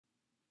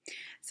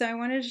So I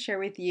wanted to share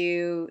with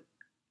you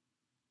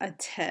a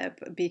tip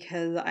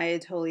because I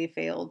had totally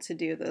failed to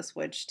do this,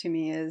 which to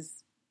me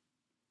is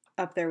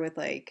up there with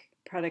like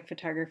product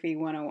photography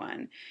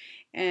 101.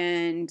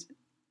 And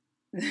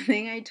the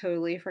thing I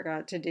totally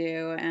forgot to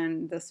do,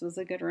 and this was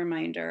a good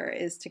reminder,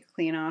 is to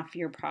clean off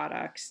your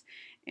products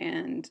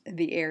and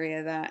the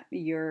area that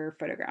you're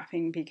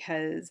photographing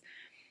because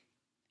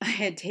I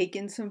had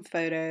taken some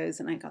photos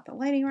and I got the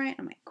lighting right.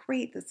 I'm like,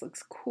 great, this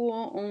looks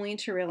cool. Only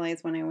to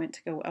realize when I went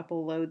to go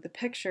upload the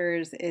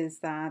pictures is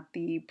that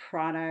the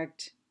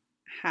product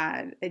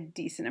had a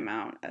decent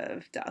amount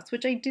of dust,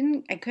 which I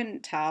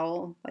couldn't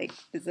tell like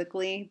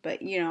physically,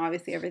 but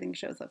obviously everything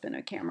shows up in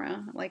a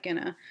camera, like in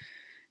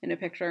a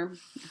picture,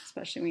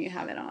 especially when you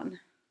have it on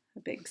a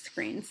big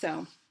screen.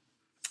 So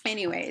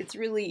anyway, it's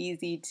really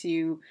easy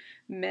to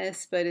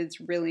miss, but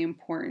it's really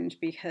important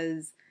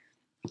because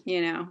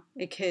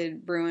it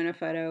could ruin a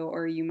photo,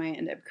 or you might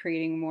end up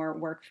creating more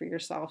work for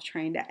yourself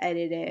trying to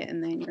edit it,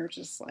 and then you're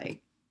just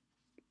like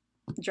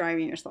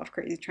driving yourself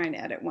crazy trying to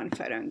edit one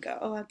photo and go,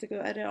 oh, I have to go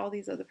edit all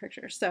these other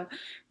pictures. So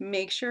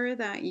make sure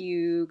that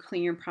you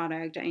clean your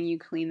product and you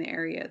clean the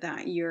area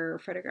that you're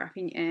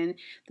photographing in.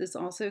 This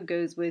also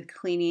goes with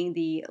cleaning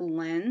the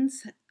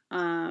lens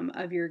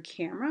of your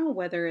camera,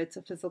 whether it's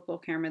a physical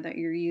camera that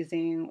you're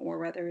using or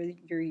whether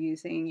you're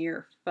using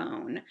your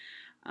phone.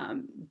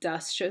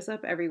 Dust shows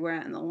up everywhere,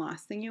 and the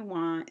last thing you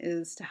want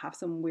is to have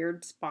some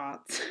weird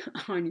spots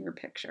on your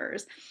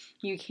pictures.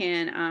 You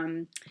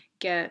can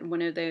get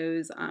one of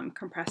those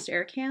compressed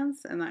air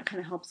cans, and that kind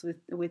of helps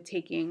with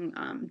taking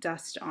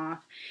dust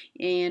off.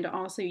 And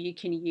also, you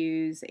can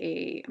use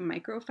a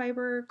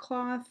microfiber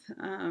cloth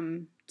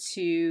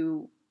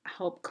to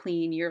help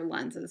clean your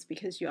lenses,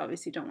 because you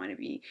obviously don't want to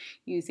be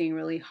using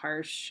really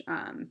harsh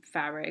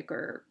fabric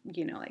or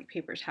like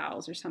paper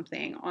towels or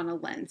something on a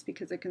lens,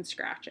 because it can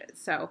scratch it.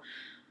 So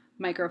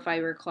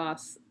microfiber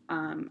cloths,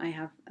 I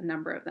have a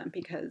number of them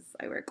because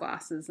I wear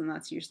glasses, and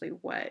that's usually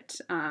what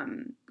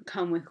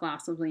come with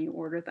glasses when you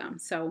order them.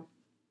 So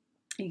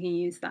you can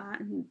use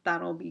that, and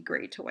that'll be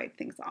great to wipe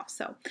things off.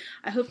 So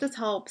I hope this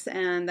helps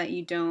and that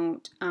you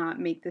don't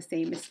make the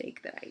same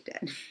mistake that I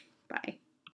did. Bye.